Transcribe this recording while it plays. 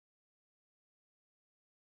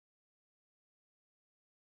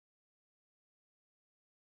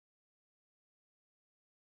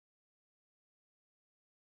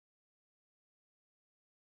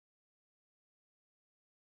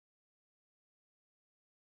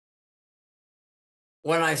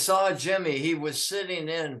when I saw Jimmy, he was sitting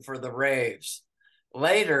in for the Raves.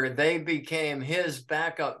 Later, they became his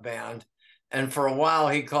backup band, and for a while,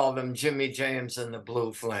 he called them Jimmy James and the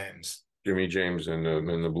Blue Flames. Jimmy James and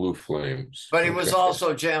the Blue Flames. But he was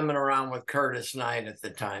also jamming around with Curtis Knight at the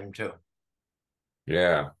time, too.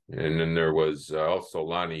 Yeah, and then there was also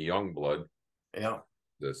Lonnie Youngblood,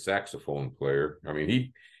 the saxophone player. I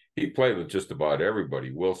mean, he played with just about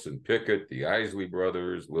everybody. Wilson Pickett, the Isley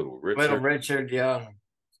Brothers, Little Richard. Yeah.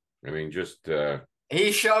 I mean, just...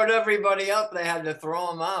 he showed everybody up. They had to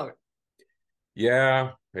throw him out.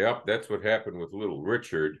 Yeah, yep, that's what happened with Little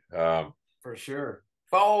Richard. For sure.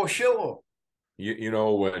 Oh, sure. You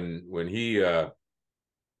know, when he...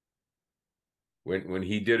 When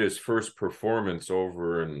he did his first performance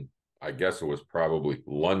over in, I guess it was probably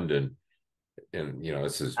London, and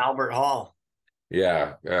this is Albert Hall.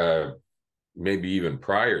 Yeah, maybe even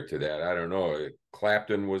prior to that, I don't know.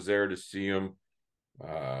 Clapton was there to see him.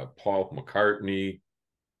 Paul McCartney,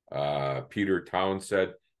 Peter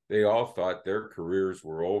Townshend. They all thought their careers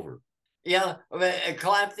were over. Yeah,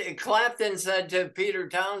 Clapton said to Peter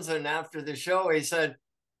Townshend after the show, he said,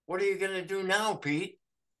 "What are you going to do now, Pete?"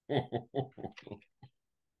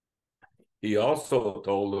 He also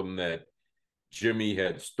told him that Jimmy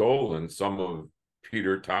had stolen some of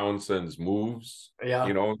Peter Townshend's moves,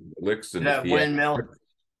 licks and that windmill.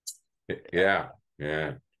 Yeah.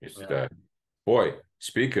 Boy,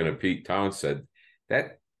 speaking of Pete Townshend,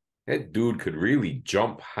 that dude could really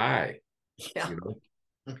jump high. Yeah.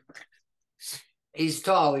 He's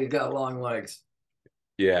tall. He's got long legs.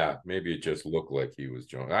 Yeah, maybe it just looked like he was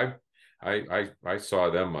jumping. I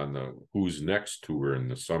saw them on the Who's Next tour in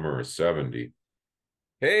the summer of '70.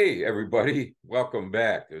 Hey, everybody. Welcome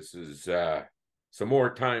back. This is some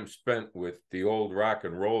more time spent with the old rock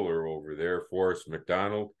and roller over there, Forrest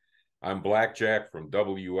McDonald. I'm Blackjack from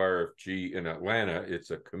WRFG in Atlanta.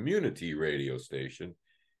 It's a community radio station.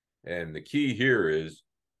 And the key here is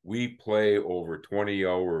we play over 20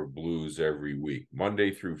 hour blues every week,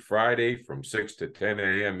 Monday through Friday from 6 to 10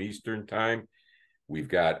 a.m. Eastern time. We've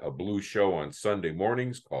got a blues show on Sunday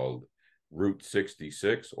mornings called Route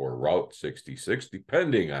 66 or Route 66,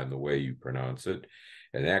 depending on the way you pronounce it.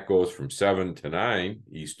 And that goes from 7 to 9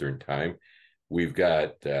 Eastern time. We've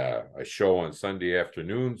got a show on Sunday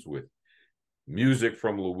afternoons with music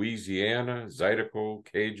from Louisiana, Zydeco,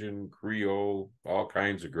 Cajun, Creole, all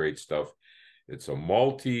kinds of great stuff. It's a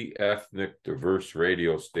multi-ethnic, diverse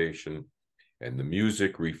radio station, and the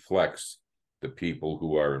music reflects the people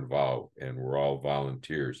who are involved, and we're all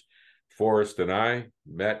volunteers. Forrest and I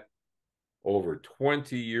met over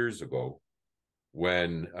 20 years ago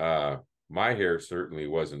when my hair certainly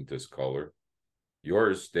wasn't this color.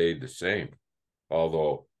 Yours stayed the same,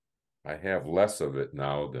 although I have less of it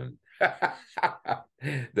now than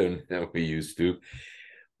we used to.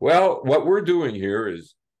 Well, what we're doing here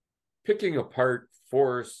is picking apart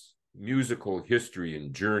Forrest's musical history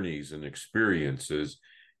and journeys and experiences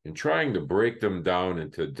and trying to break them down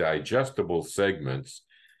into digestible segments,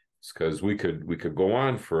 because we could go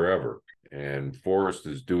on forever. And Forrest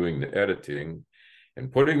is doing the editing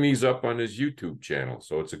and putting these up on his YouTube channel.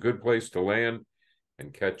 So it's a good place to land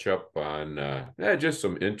and catch up on just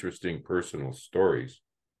some interesting personal stories.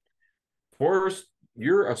 Forrest,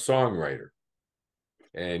 you're a songwriter,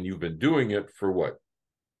 and you've been doing it for what,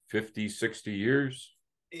 50, 60 years?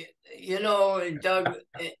 Doug,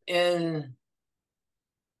 in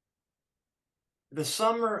the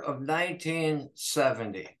summer of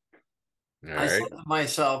 1970, I said to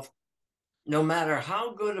myself, no matter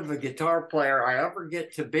how good of a guitar player I ever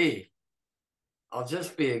get to be, I'll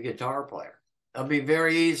just be a guitar player. I'll be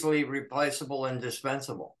very easily replaceable and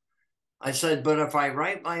dispensable. I said, but if I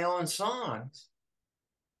write my own songs,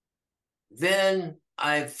 then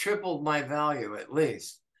I've tripled my value at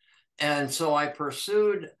least. And so I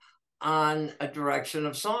pursued on a direction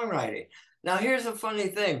of songwriting. Now, here's a funny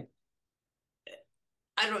thing.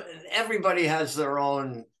 Everybody has their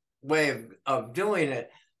own way of doing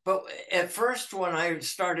it. But at first, when I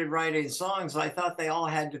started writing songs, I thought they all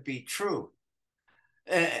had to be true.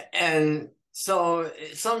 And so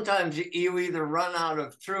sometimes you either run out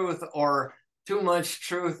of truth or too much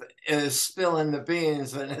truth is spilling the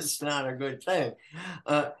beans, and it's not a good thing.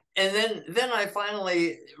 And then I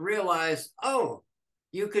finally realized,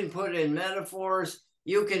 you can put in metaphors.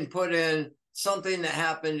 You can put in something that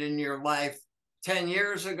happened in your life 10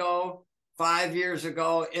 years ago, 5 years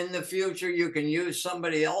ago. In the future, you can use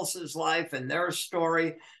somebody else's life and their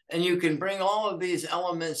story, and you can bring all of these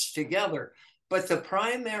elements together. But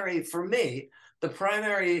for me, the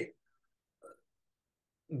primary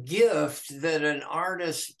gift that an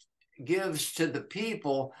artist gives to the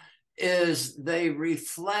people is they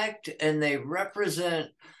reflect and they represent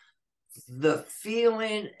the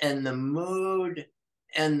feeling and the mood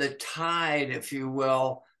and the tide, if you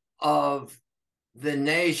will, of the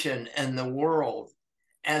nation and the world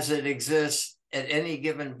as it exists at any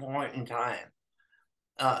given point in time.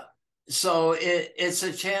 So it's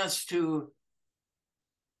a chance to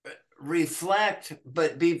reflect,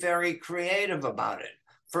 but be very creative about it.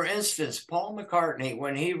 For instance, Paul McCartney,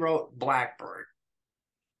 when he wrote Blackbird,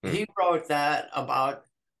 he wrote that about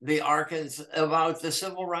about the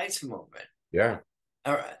civil rights movement. Yeah.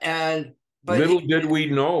 But little did we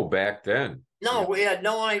know back then. No, we had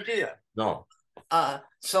no idea. No.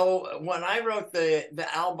 So when I wrote the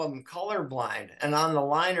album Colorblind, and on the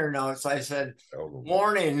liner notes, I said,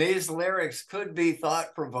 warning, these lyrics could be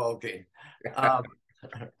thought-provoking.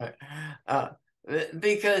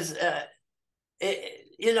 Because,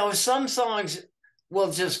 some songs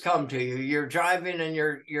will just come to you. You're driving in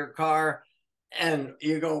your car and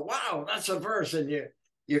you go, wow, that's a verse. And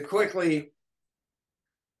you quickly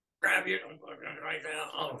grab your, right now,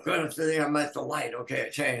 oh, good, I'm at the light. Okay,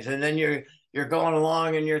 it changed. And then you're going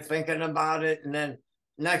along and you're thinking about it. And then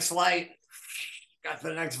next light, got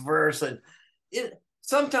the next verse. And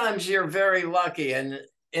sometimes you're very lucky. And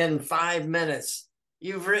in 5 minutes,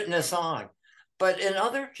 you've written a song. But in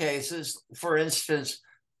other cases, for instance,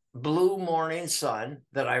 Blue Morning Sun,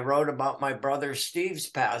 that I wrote about my brother Steve's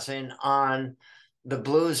passing on the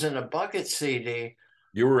Blues in a Bucket CD.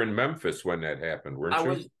 You were in Memphis when that happened, weren't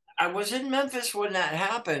you? I was in Memphis when that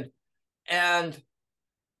happened. And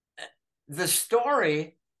the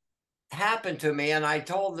story happened to me, and I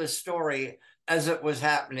told the story as it was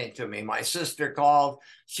happening to me. My sister called.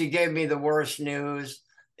 She gave me the worst news,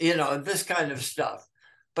 this kind of stuff.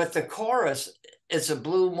 But the chorus, it's a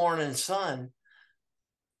Blue Morning Sun,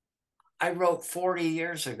 I wrote 40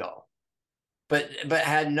 years ago, but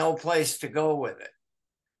had no place to go with it.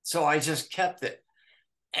 So I just kept it.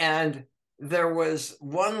 And there was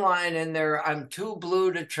one line in there, I'm too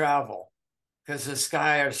blue to travel because the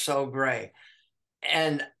sky is so gray.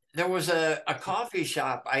 And there was a coffee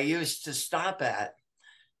shop I used to stop at,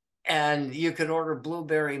 and you could order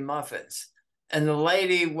blueberry muffins. And the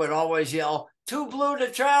lady would always yell, too blue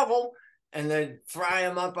to travel. And they'd fry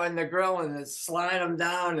them up on the grill and then slide them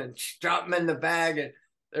down and drop them in the bag.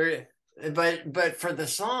 And but for the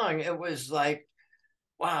song, it was like,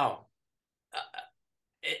 wow,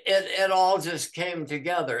 it all just came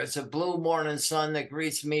together. It's a blue morning sun that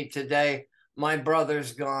greets me today. My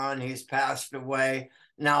brother's gone. He's passed away.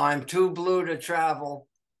 Now I'm too blue to travel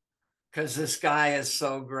because the sky is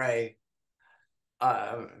so gray.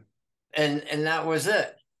 And that was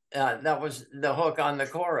it. That was the hook on the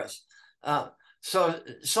chorus. So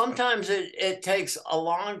sometimes it takes a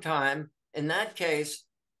long time. In that case,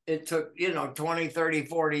 it took, 20, 30,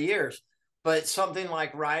 40 years. But something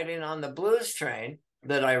like Riding on the Blues Train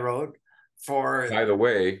that I wrote for... By the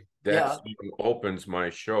way, that song opens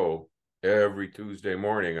my show every Tuesday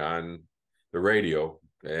morning on the radio.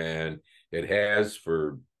 And it has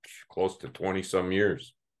for close to 20 some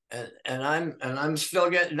years. And I'm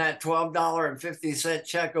still getting that $12.50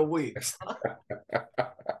 check a week.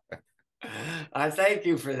 I thank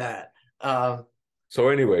you for that. So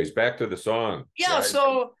anyways, back to the song. Yeah. Right?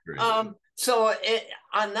 So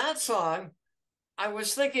on that song, I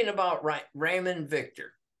was thinking about Raymond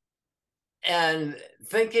Victor and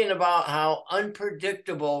thinking about how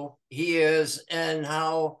unpredictable he is and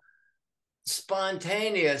how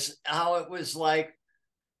spontaneous, how it was like,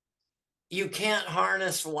 you can't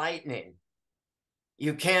harness lightning.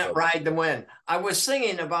 You can't ride the wind. I was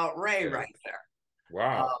singing about Ray right there.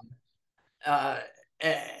 Wow.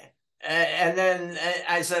 And then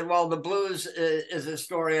I said, well, the blues is a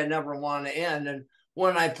story I never want to end. And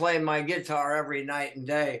when I play my guitar every night and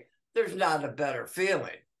day, there's not a better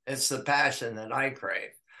feeling. It's the passion that I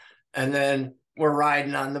crave. And then we're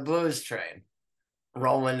riding on the blues train,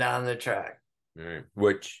 rolling down the track. Right.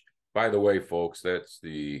 Which, by the way, folks, that's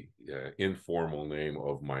the informal name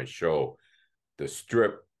of my show. The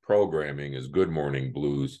strip programming is Good Morning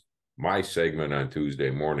Blues. My segment on Tuesday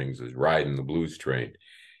mornings is Riding the Blues Train.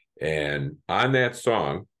 And on that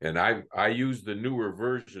song, and I use the newer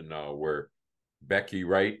version now where Becky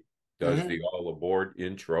Wright does the All Aboard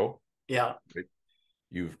intro. Yeah.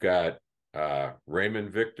 You've got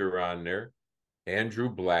Raymond Victor on there, Andrew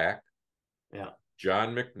Black,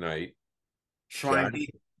 John McKnight,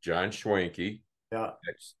 John Schwenke. Yeah.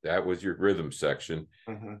 That was your rhythm section.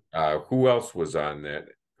 Who else was on that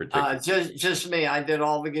particular? Just me. I did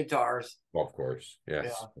all the guitars. Of course.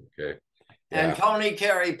 Yes. Yeah. Okay. And Tony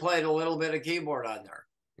Carey played a little bit of keyboard on there.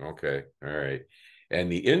 Okay. All right. And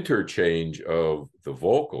the interchange of the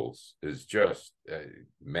vocals is just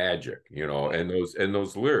magic, you know, and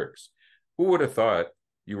those lyrics. Who would have thought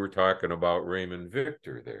you were talking about Raymond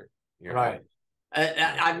Victor there? You right.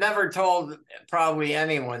 I've never told probably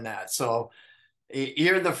anyone that. So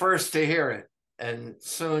you're the first to hear it, and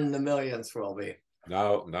soon the millions will be.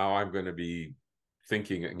 Now I'm going to be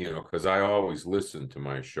thinking, you know, because I always listen to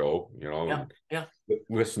my show, you know,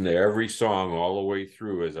 listen to every song all the way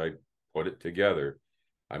through as I put it together.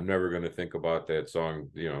 I'm never going to think about that song,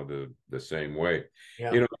 you know, the same way.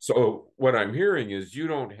 You know, so what I'm hearing is you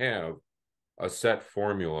don't have a set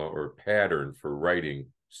formula or pattern for writing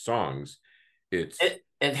songs. It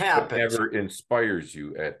happens. Whatever inspires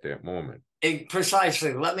you at that moment.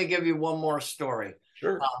 Precisely. Let me give you one more story.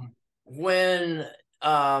 Sure. When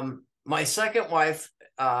my second wife,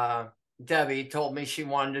 Debbie, told me she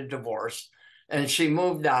wanted a divorce, and she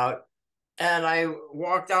moved out, and I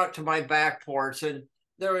walked out to my back porch, and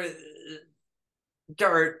there was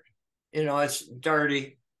dirt, you know, it's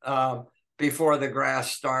dirty before the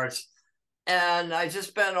grass starts. And I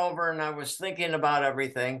just bent over and I was thinking about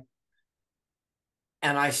everything.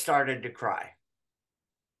 And I started to cry.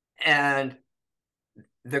 And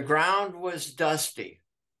the ground was dusty,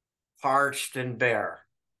 parched and bare.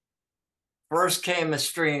 First came a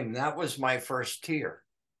stream. That was my first tear.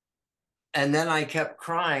 And then I kept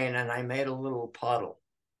crying and I made a little puddle.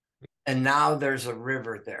 And now there's a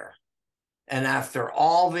river there. And after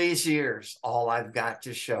all these years, all I've got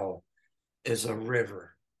to show is a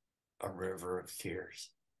river of tears.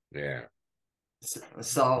 Yeah.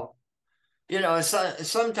 So, you know,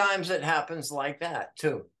 sometimes it happens like that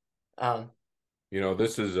too. You know,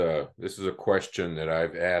 this is a question that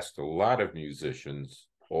I've asked a lot of musicians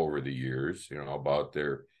over the years, you know, about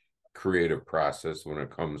their creative process when it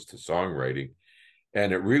comes to songwriting.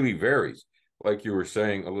 And it really varies. Like you were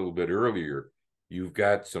saying a little bit earlier, you've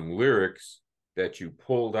got some lyrics that you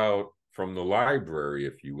pulled out from the library,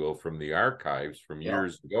 if you will, from the archives from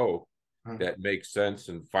years ago that make sense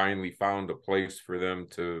and finally found a place for them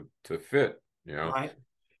to fit, you know. Right.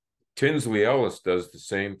 Tinsley Ellis does the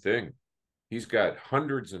same thing. He's got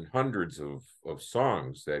hundreds and hundreds of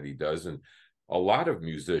songs that he does, and a lot of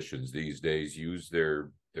musicians these days use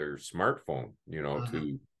their smartphone, you know,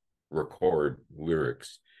 to record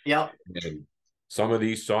lyrics. Yeah. And some of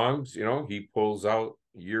these songs, you know, he pulls out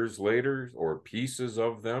years later or pieces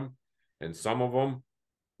of them, and some of them,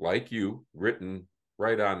 like you, written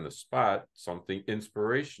right on the spot, something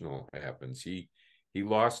inspirational happens. He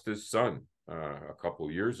lost his son a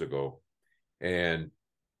couple years ago, and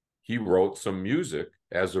he wrote some music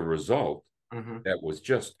as a result that was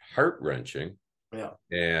just heart-wrenching. Yeah.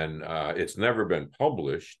 And it's never been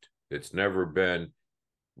published. It's never been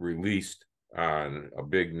released on a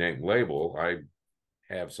big name label. I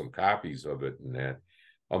have some copies of it, and that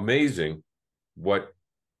amazing what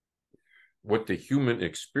the human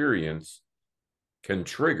experience can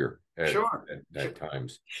trigger at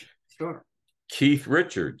times. Sure. Keith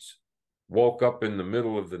Richards woke up in the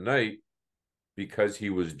middle of the night because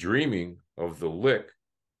he was dreaming of the lick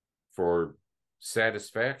for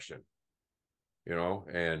Satisfaction, you know.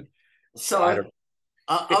 And so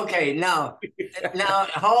okay, now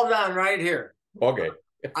hold on right here. Okay.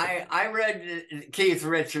 I read Keith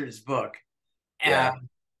Richards' book, and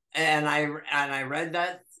I read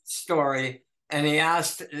that story, and he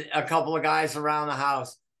asked a couple of guys around the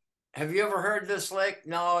house, have you ever heard this lick?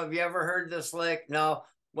 No. Have you ever heard this lick? No.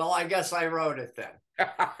 Well, I guess I wrote it then.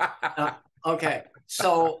 Okay.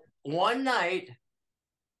 So one night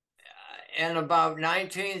in about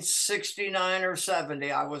 1969 or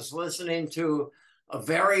 70, I was listening to a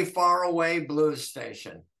very far away blues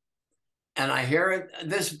station. And I hear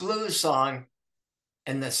this blues song,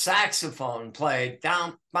 and the saxophone played.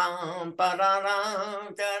 It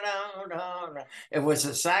was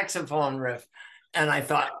a saxophone riff. And I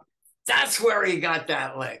thought, that's where he got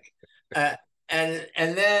that lick. And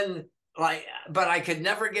then, like, but I could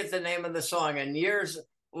never get the name of the song. And years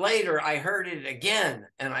later, I heard it again,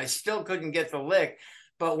 and I still couldn't get the lick.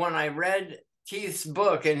 But when I read Keith's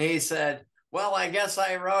book, and he said, well, I guess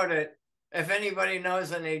I wrote it. If anybody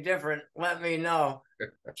knows any different, let me know.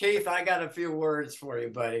 Keith, I got a few words for you,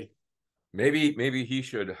 buddy. Maybe he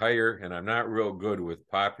should hire, and I'm not real good with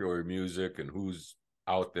popular music and who's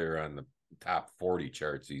out there on the top 40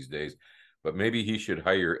 charts these days, but maybe he should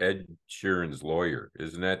hire Ed Sheeran's lawyer.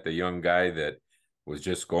 Isn't that the young guy that was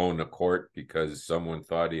just going to court because someone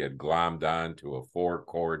thought he had glommed on to a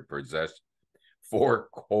four-chord procession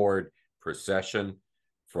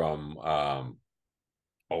from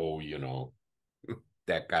you know,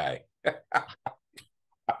 that guy.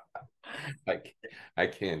 I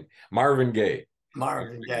can't. Marvin Gaye.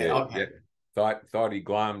 Marvin Gaye. Okay. Yeah, thought he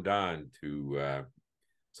glommed on to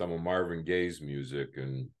some of Marvin Gaye's music,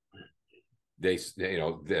 and they, you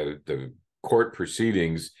know, the court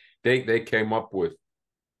proceedings, they came up with,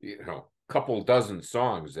 you know, a couple dozen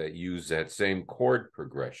songs that use that same chord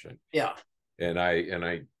progression. Yeah. And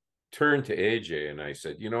I turned to AJ and I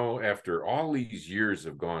said, you know, after all these years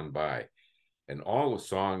have gone by and all the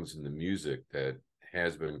songs and the music that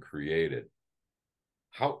has been created,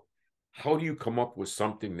 how do you come up with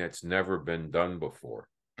something that's never been done before?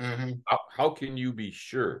 Mm-hmm. How can you be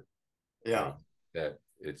sure, yeah, you know, that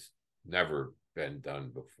it's never been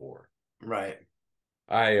done before? Right.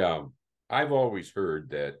 I've always heard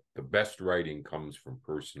that the best writing comes from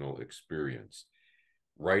personal experience.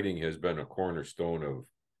 Writing has been a cornerstone of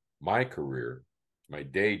my career, my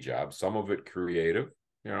day job, some of it creative,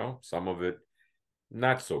 you know, some of it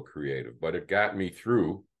not so creative, but it got me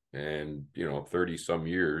through. And, you know, 30 some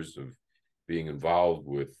years of being involved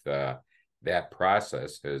with that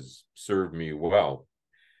process has served me well.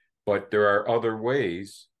 But there are other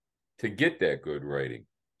ways to get that good writing.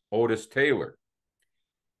 Otis Taylor,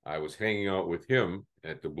 I was hanging out with him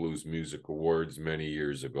at the Blues Music Awards many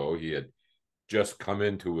years ago. He had just come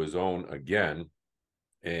into his own again,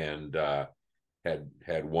 and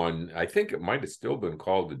had won, I think it might have still been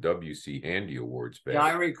called the W.C. Handy Awards back. Yeah,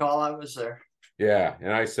 I recall I was there. Yeah,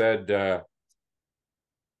 and I said,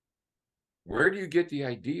 where do you get the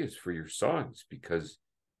ideas for your songs? Because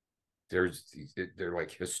they're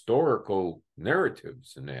like historical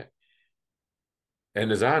narratives and that. And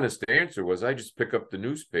his honest answer was, I just pick up the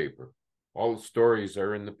newspaper. All the stories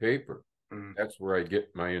are in the paper. That's where I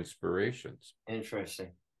get my inspirations.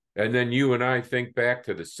 Interesting. And then you and I think back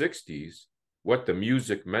to the 60s, what the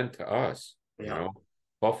music meant to us. Yeah. You know,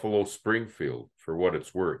 Buffalo Springfield, for what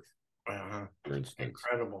it's worth, for instance.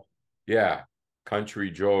 Incredible. Yeah, Country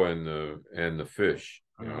Joe and the Fish.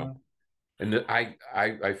 You know, and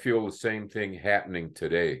I feel the same thing happening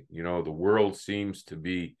today. You know, the world seems to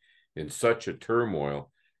be in such a turmoil.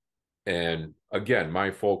 And again,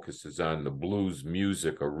 my focus is on the blues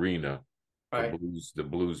music arena, right. the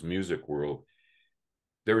blues music world.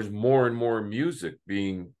 There's more and more music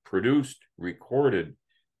being produced, recorded,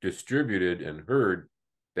 distributed, and heard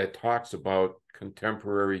that talks about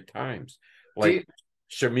contemporary times. Like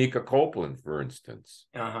Shamika Copeland, for instance.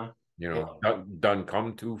 You know, Done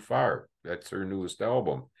Come Too Far. That's her newest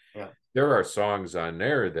album. Yeah. There are songs on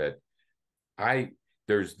there that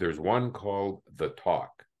there's one called The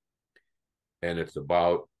Talk. And it's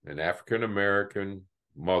about an African-American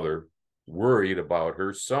mother worried about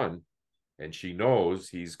her son. And she knows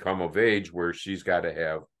he's come of age where she's got to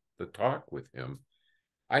have the talk with him.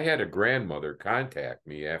 I had a grandmother contact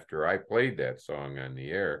me after I played that song on the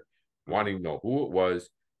air, wanting to know who it was,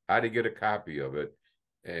 how to get a copy of it.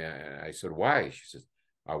 And I said, why? She says,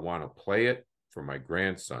 I want to play it for my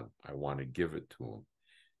grandson. I want to give it to him.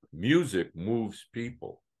 Music moves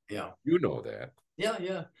people. Yeah. You know that. Yeah,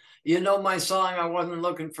 yeah. You know my song, I Wasn't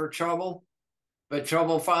Looking for Trouble, but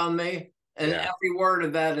Trouble Found Me. And every word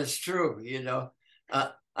of that is true, you know.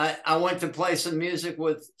 I went to play some music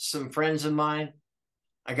with some friends of mine.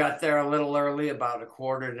 I got there a little early, about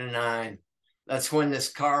 8:45. That's when this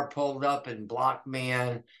car pulled up and blocked me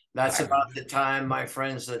in. That's about the time, my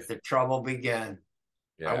friends, that the trouble began.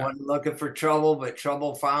 Yeah. I wasn't looking for trouble, but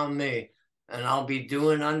trouble found me. And I'll be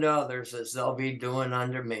doing unto others as they'll be doing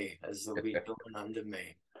unto me, as they'll be doing unto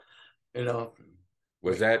me. You know.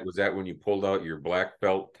 Was that when you pulled out your black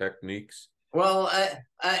belt techniques? Well,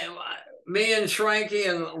 me and Shranky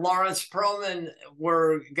and Lawrence Perlman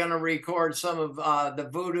were going to record some of the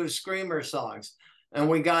Voodoo Screamer songs. And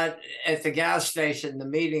we got at the gas station, the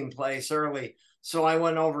meeting place, early. So I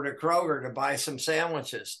went over to Kroger to buy some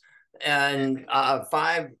sandwiches. And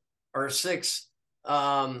 5 or 6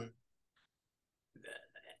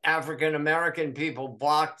 African-American people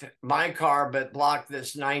blocked my car, but blocked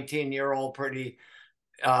this 19-year-old pretty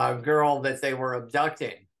girl that they were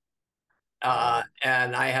abducting.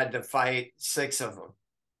 And I had to fight 6 of them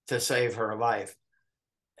to save her life.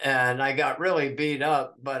 And I got really beat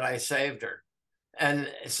up, but I saved her.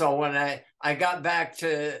 And so when I got back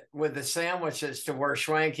with the sandwiches to where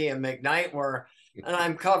Schwanky and McKnight were, and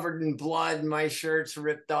I'm covered in blood and my shirt's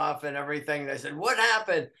ripped off and everything. They said, what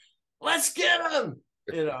happened? Let's get him.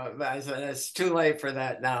 You know, I said, it's too late for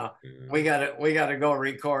that now. We got to go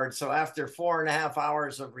record. So after 4.5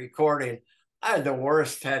 hours of recording, I had the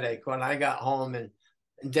worst headache when I got home, and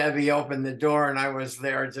Debbie opened the door and I was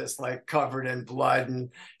there just like covered in blood and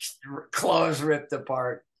clothes ripped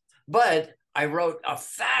apart. But I wrote a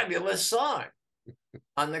fabulous song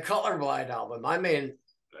on the Colorblind album. I mean,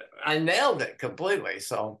 I nailed it completely.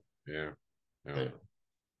 So yeah. Yeah.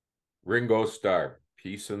 Ringo Starr,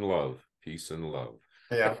 peace and love, peace and love.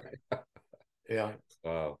 Yeah. Yeah.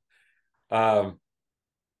 Wow. How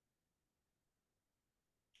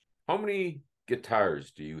many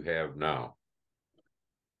guitars do you have now?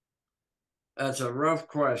 That's a rough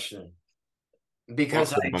question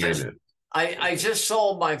because I just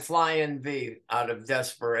sold my Flying V out of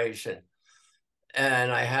desperation.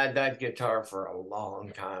 And I had that guitar for a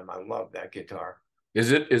long time. I love that guitar.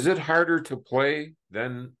 Is it harder to play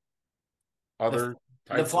than other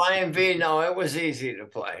the Flying V? No, it was easy to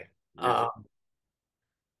play. Really?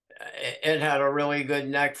 It had a really good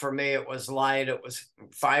neck for me. It was light. It was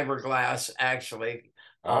fiberglass, actually.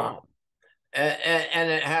 And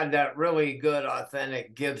it had that really good,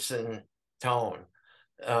 authentic Gibson tone.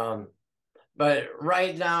 But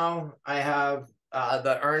right now, I have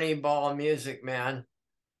the Ernie Ball Music Man,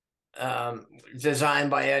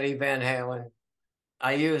 designed by Eddie Van Halen.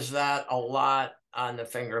 I use that a lot on the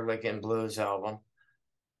Finger Lickin' Blues album.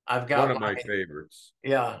 I've got one of my favorites.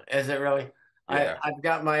 Yeah, is it really? Yeah. I've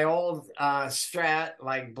got my old Strat,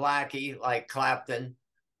 like Blackie, like Clapton.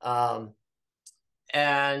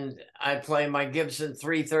 And I play my Gibson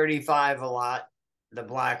 335 a lot, the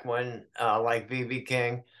black one, like B.B.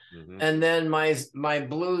 King. Mm-hmm. And then my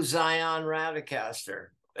Blue Zion Radicaster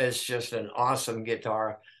is just an awesome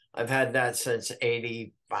guitar. I've had that since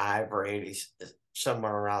 85 or 80,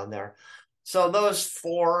 somewhere around there. So those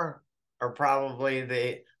four are probably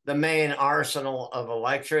the main arsenal of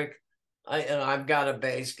electric. I've got a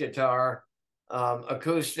bass guitar.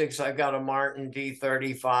 Acoustics, I've got a Martin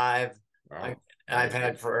D35. Wow. I've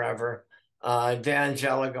had forever.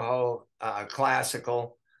 D'Angelico,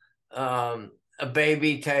 classical. A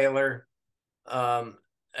Baby Taylor, a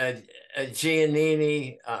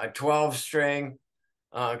Giannini 12-string.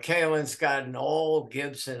 Kalen's got an old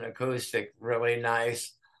Gibson acoustic, really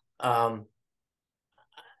nice. And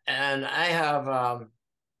I have,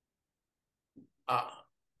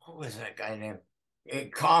 what was that guy named?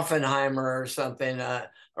 Koffenheimer or something, a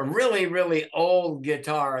really, really old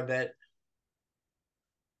guitar that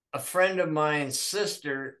a friend of mine's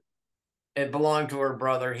sister, it belonged to her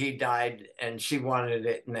brother. He died, and she wanted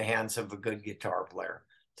it in the hands of a good guitar player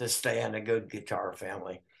to stay in a good guitar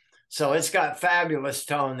family. So it's got fabulous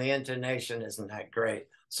tone. The intonation isn't that great.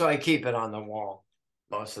 So I keep it on the wall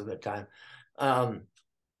most of the time.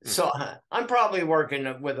 So I'm probably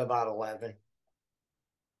working with about 11.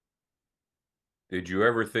 Did you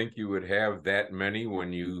ever think you would have that many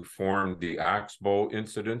when you formed the Oxbow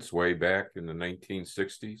Incidents way back in the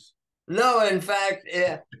 1960s? No, in fact,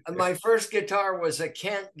 my first guitar was a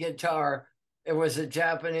Kent guitar. It was a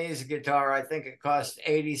Japanese guitar. I think it cost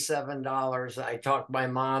 $87. I talked my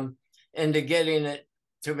mom into getting it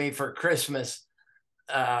to me for Christmas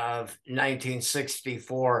of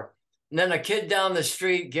 1964. And then a kid down the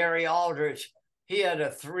street, Gary Aldrich, he had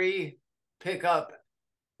a 3 pickup.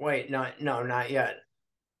 Wait, no, not yet.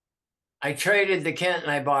 I traded the Kent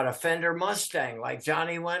and I bought a Fender Mustang like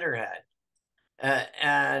Johnny Winter had.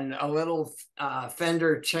 And a little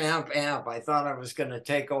Fender Champ amp. I thought I was going to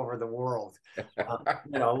take over the world.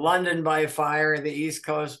 London by fire, the East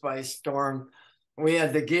Coast by storm. We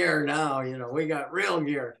had the gear now, we got real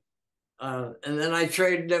gear. And then I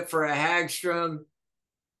traded it for a Hagstrom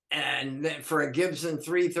and then for a Gibson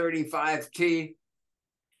 335T.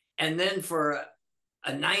 And then for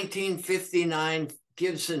a 1959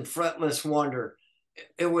 Gibson Fretless Wonder.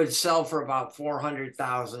 It would sell for about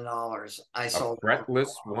 $400,000. I sold a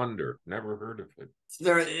Fretless Wonder. Never heard of it.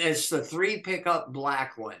 It's the 3 pickup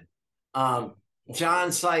black one.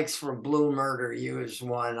 John Sykes from Blue Murder used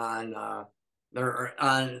one on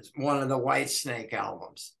one of the Whitesnake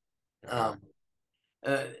albums. And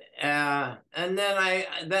then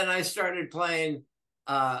I started playing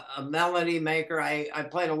a melody maker. I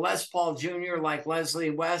played a Les Paul Jr. like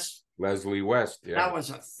Leslie West. Leslie West, yeah. That was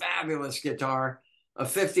a fabulous guitar. A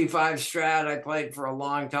 55 Strat I played for a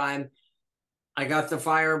long time. I got the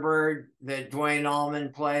Firebird that Dwayne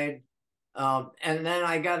Allman played. And then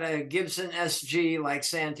I got a Gibson SG like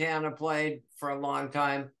Santana played for a long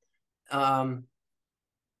time. And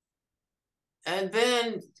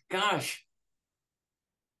then, gosh,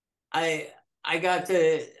 I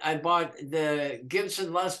bought the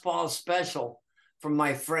Gibson Les Paul Special from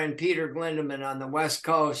my friend Peter Glindeman on the West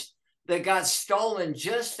Coast that got stolen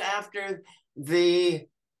just after the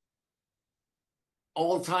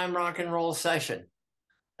old time rock and roll session.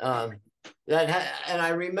 And I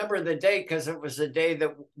remember the date because it was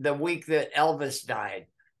the week that Elvis died.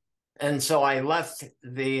 And so I left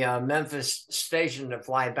the Memphis station to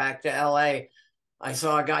fly back to LA. I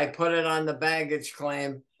saw a guy put it on the baggage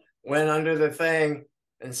claim, went under the thing,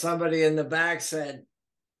 and somebody in the back said,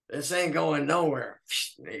 "This ain't going nowhere."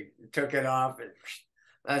 They took it off, and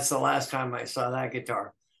that's the last time I saw that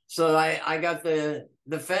guitar. So I got the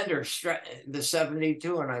Fender, the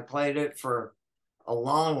 72, and I played it for a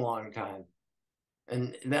long time.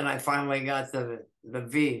 And then I finally got the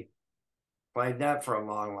V, played that for a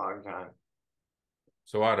long time.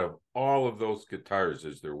 So out of all of those guitars,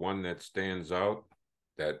 is there one that stands out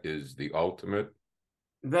that is the ultimate?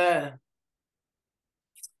 The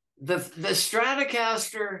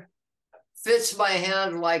Stratocaster fits my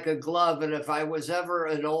hand like a glove. And if I was ever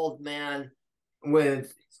an old man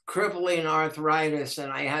with crippling arthritis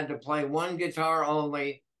and I had to play one guitar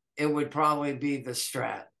only, it would probably be the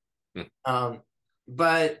Strat.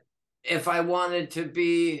 But if I wanted to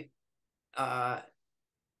be on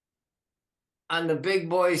the big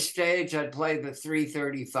boy stage, I'd play the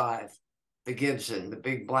 335, the Gibson, the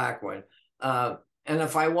big black one. And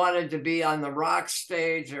if I wanted to be on the rock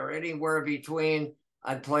stage or anywhere between,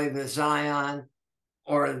 I'd play the Zion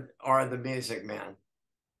or the Music Man.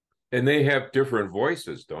 And they have different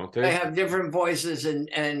voices, don't they? They have different voices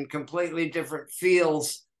and completely different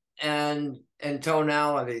feels and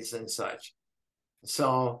tonalities and such.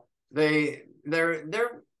 So they're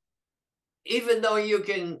even though you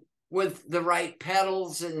can, with the right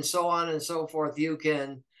pedals and so on and so forth, you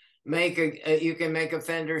can make a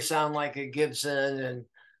Fender sound like a Gibson, and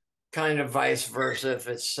kind of vice versa if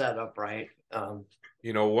it's set up right.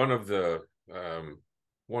 One of the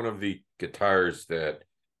guitars that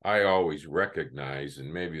I always recognize,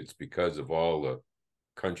 and maybe it's because of all the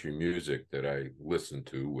country music that I listen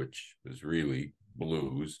to, which is really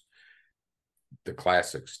blues, the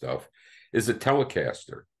classic stuff, is a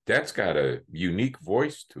Telecaster. That's got a unique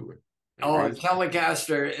voice to it. Oh,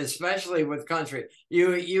 Telecaster, especially with country.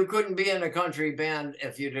 You couldn't be in a country band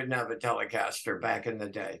if you didn't have a Telecaster back in the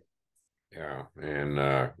day. Yeah, and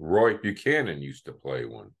Roy Buchanan used to play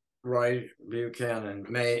one. Roy Buchanan,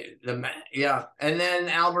 yeah, and then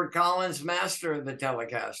Albert Collins, master of the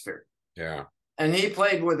Telecaster. Yeah, and he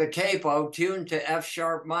played with a capo tuned to F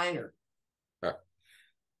sharp minor.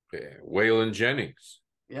 Waylon Jennings.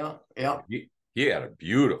 Yeah. He had a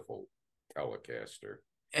beautiful Telecaster.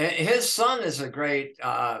 And his son is a great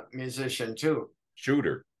musician too.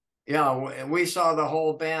 Shooter. Yeah, we saw the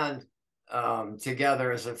whole band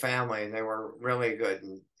together as a family. They were really good,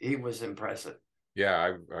 and he was impressive.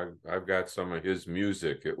 Yeah, I've got some of his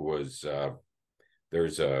music. It was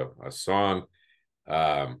there's a song,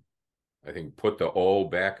 I think, "Put the O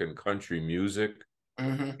Back in Country Music."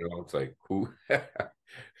 Mm-hmm. It's like who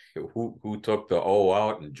took the O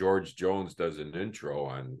out, and George Jones does an intro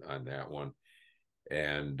on that one.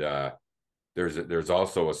 And there's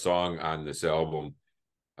also a song on this album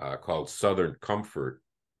called "Southern Comfort,"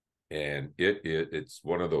 and it's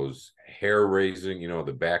one of those hair raising,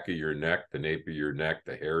 the back of your neck, the nape of your neck,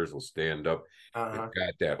 the hairs will stand up. It's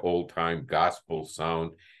got that old time gospel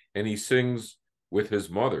sound, and he sings with his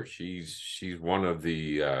mother. She's one of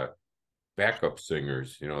the backup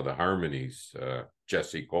singers, the harmonies.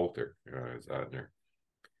 Jessie Coulter is on there.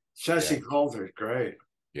 Jessie Coulter's great.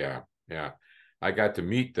 Yeah. I got to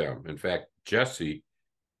meet them. In fact, Jessie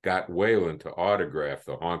got Waylon to autograph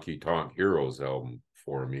the Honky Tonk Heroes album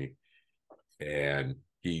for me. And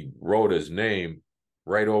he wrote his name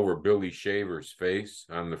right over Billy Shaver's face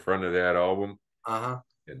on the front of that album. And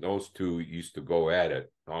those two used to go at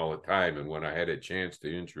it all the time. And when I had a chance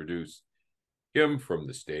to introduce him from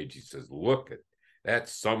the stage, he says, "Look at that,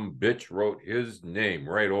 some bitch wrote his name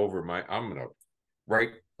right over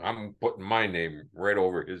I'm putting my name right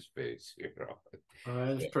over his face."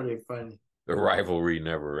 That's pretty funny. The rivalry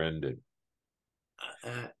never ended.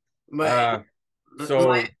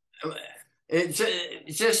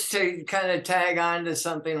 Just to kind of tag on to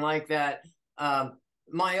something like that,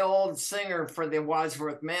 my old singer for the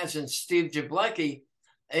Wadsworth Mansion, Steve Jablecki,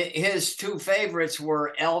 his two favorites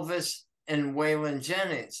were Elvis and Waylon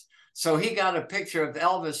Jennings. So he got a picture of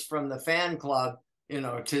Elvis from the fan club,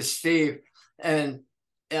 to Steve. And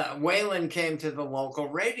Waylon came to the local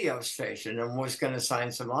radio station and was going to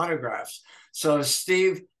sign some autographs. So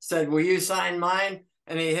Steve said, "Will you sign mine?"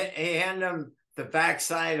 And he handed him the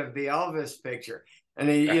backside of the Elvis picture. And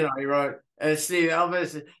he wrote, "Steve,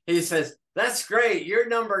 Elvis," he says, "That's great. You're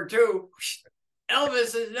number 2.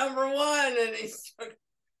 Elvis is number 1." And he's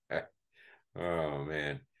oh,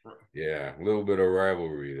 man. Yeah, a little bit of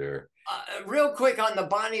rivalry there. Real quick on the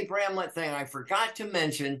Bonnie Bramlett thing, I forgot to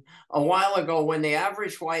mention a while ago when the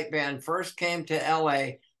Average White Band first came to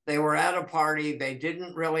LA, they were at a party. They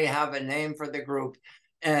didn't really have a name for the group.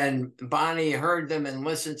 And Bonnie heard them and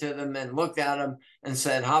listened to them and looked at them and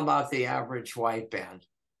said, "How about the Average White Band?"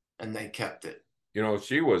 And they kept it. You know,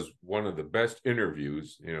 she was one of the best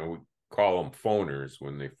interviews, you know, we call them phoners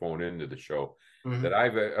when they phone into the show, that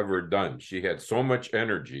I've ever done. She had so much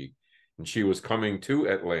energy, and she was coming to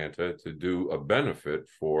Atlanta to do a benefit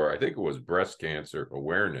for, I think it was breast cancer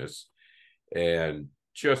awareness, and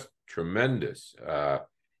just tremendous.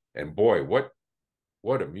 And boy, what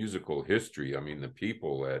a musical history. I mean, the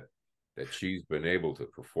people that she's been able to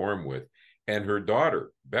perform with. And her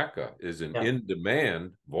daughter, Becca, is an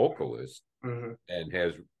in-demand vocalist and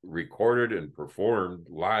has recorded and performed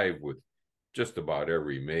live with just about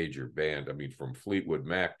every major band. I mean, from Fleetwood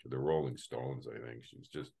Mac to the Rolling Stones, I think. She's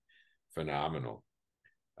just phenomenal.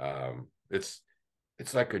 It's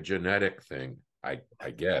like a genetic thing, I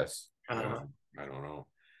guess. I don't know.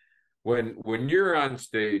 When you're on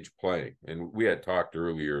stage playing, and we had talked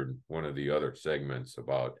earlier in one of the other segments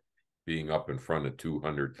about being up in front of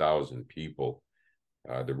 200,000 people,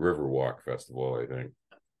 the Riverwalk Festival, I think.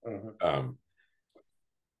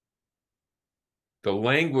 The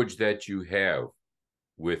language that you have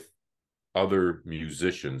with other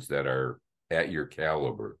musicians that are at your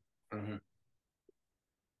caliber,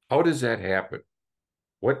 how does that happen?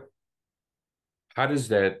 How does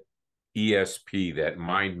that ESP, that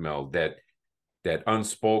mind meld, that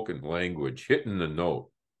unspoken language hitting the note,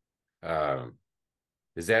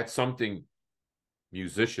 is that something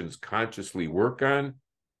musicians consciously work on?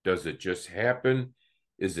 Does it just happen?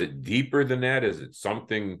 Is it deeper than that? Is it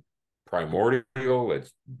something primordial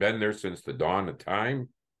that's been there since the dawn of time?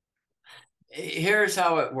 Here's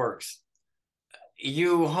how it works.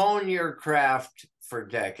 You hone your craft for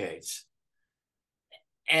decades,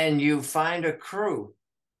 and you find a crew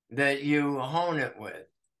that you hone it with.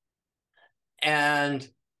 And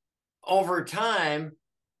over time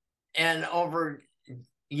and over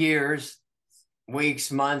years,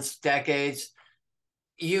 weeks, months, decades,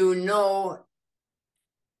 you know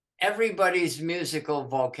everybody's musical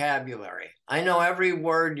vocabulary. I know every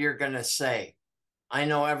word you're going to say. I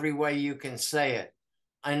know every way you can say it.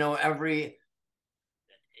 I know every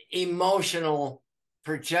emotional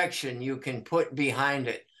projection you can put behind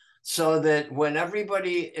it, so that when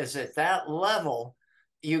everybody is at that level,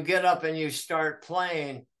 you get up and you start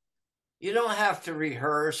playing. You don't have to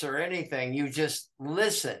rehearse or anything. You just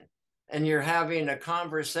listen, and you're having a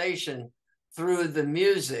conversation through the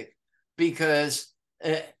music, because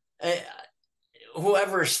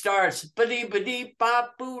whoever starts, ba-dee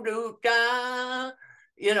bop boo doo da,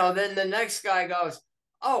 you know, then the next guy goes,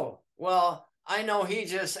 oh, well, I know he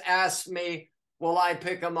just asked me, will I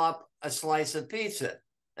pick him up a slice of pizza?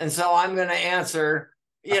 And so I'm going to answer,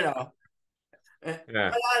 you know, you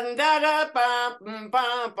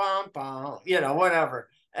know, whatever.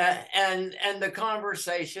 And the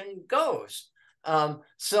conversation goes.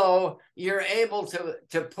 So you're able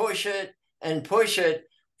to push it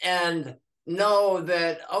and know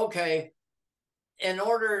that, okay, in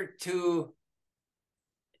order to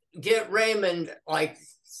get Raymond like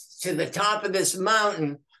to the top of this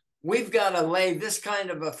mountain, we've got to lay this kind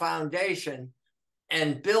of a foundation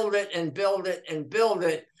and build it and build it and build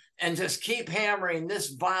it, and just keep hammering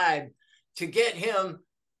this vibe to get him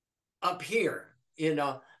up here, you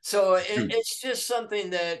know. So it's just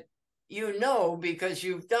something that you know because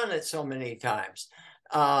you've done it so many times.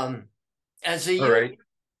 As a All right.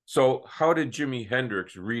 So how did Jimi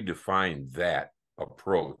Hendrix redefine that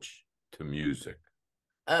approach to music?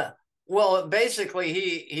 Well, basically,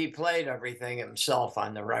 he played everything himself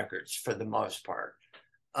on the records for the most part,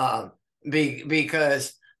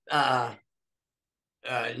 because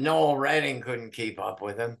Noel Redding couldn't keep up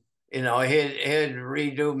with him. You know, he'd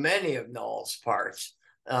redo many of Noel's parts,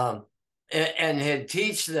 and he'd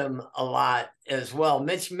teach them a lot as well.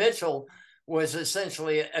 Mitch Mitchell was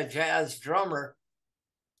essentially a jazz drummer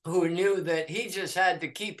who knew that he just had to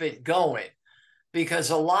keep it going, because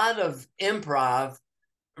a lot of improv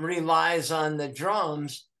relies on the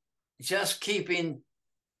drums just keeping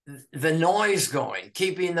the noise going,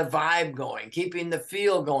 keeping the vibe going, keeping the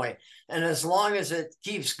feel going. And as long as it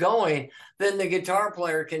keeps going, then the guitar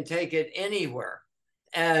player can take it anywhere.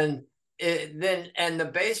 And the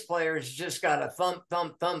bass player's just got a thump,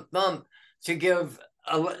 thump, thump, thump to give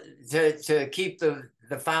to keep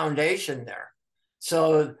the foundation there.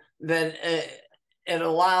 So then it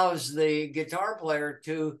allows the guitar player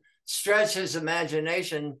to stretch his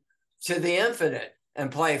imagination to the infinite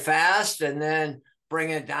and play fast, and then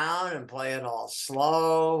bring it down and play it all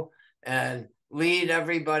slow and lead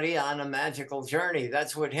everybody on a magical journey.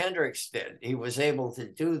 That's what Hendrix did. He was able to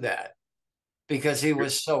do that because he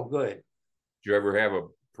was so good. Did you ever have a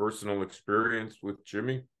personal experience with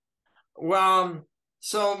Jimi? Well,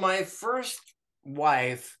 so my first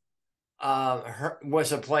wife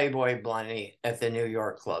was a Playboy bunny at the New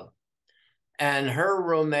York Club. And her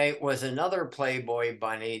roommate was another Playboy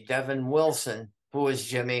bunny, Devin Wilson, who was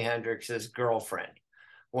Jimi Hendrix's girlfriend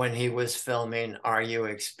when he was filming Are You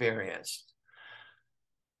Experienced?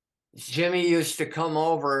 Jimi used to come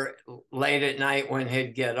over late at night when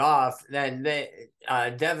he'd get off. Then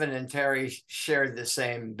Devin and Terry shared the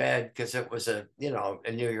same bed because it was a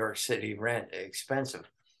New York City rent, expensive.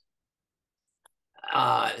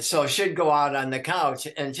 So she'd go out on the couch,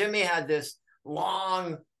 and Jimi had this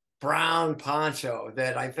long brown poncho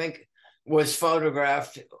that I think was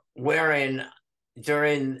photographed wearing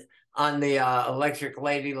on the Electric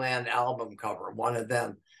Ladyland album cover, one of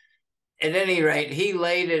them. At any rate, he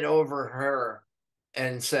laid it over her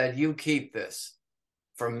and said, "You keep this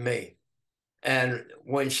from me." And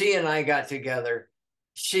when she and I got together,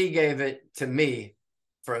 she gave it to me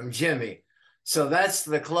from Jimi. So that's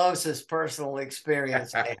the closest personal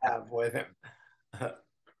experience I have with him.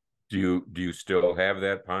 Do you still have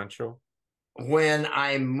that poncho? When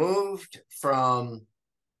I moved from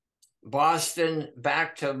Boston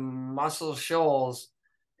back to Muscle Shoals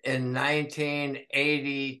in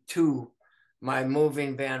 1982, my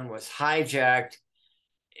moving van was hijacked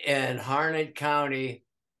in Harnett County,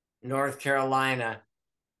 North Carolina,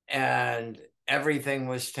 and everything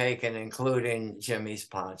was taken, including Jimi's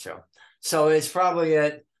poncho. So it's probably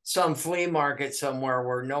at some flea market somewhere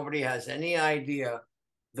where nobody has any idea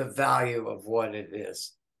the value of what it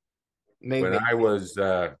is. Maybe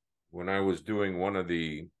when I was doing one of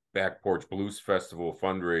the Back Porch Blues Festival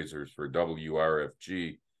fundraisers for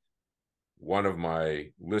WRFG, one of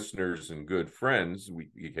my listeners and good friends, we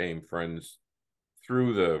became friends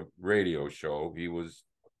through the radio show. He was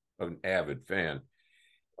an avid fan.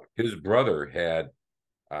 His brother had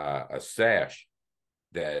a sash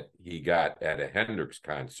that he got at a Hendrix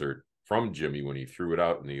concert from Jimi when he threw it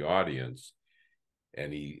out in the audience,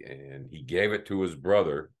 and he gave it to his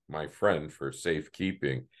brother, my friend, for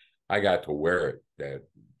safekeeping. I got to wear it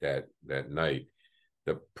that night.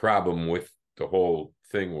 The problem with the whole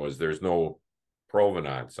thing was there's no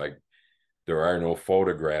provenance. There are no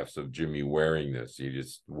photographs of Jimi wearing this. You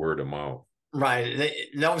just word of mouth. Right.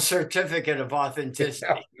 No certificate of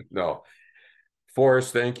authenticity. No.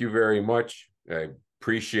 Forrest, thank you very much. I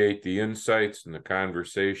appreciate the insights and the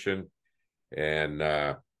conversation,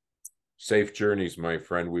 and safe journeys, my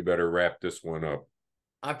friend. We better wrap this one up.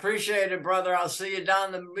 I appreciate it, brother. I'll see you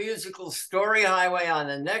down the musical story highway on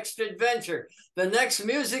the next adventure, the next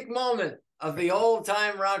music moment of the old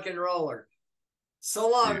time rock and roller. So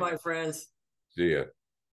long, my friends. See ya.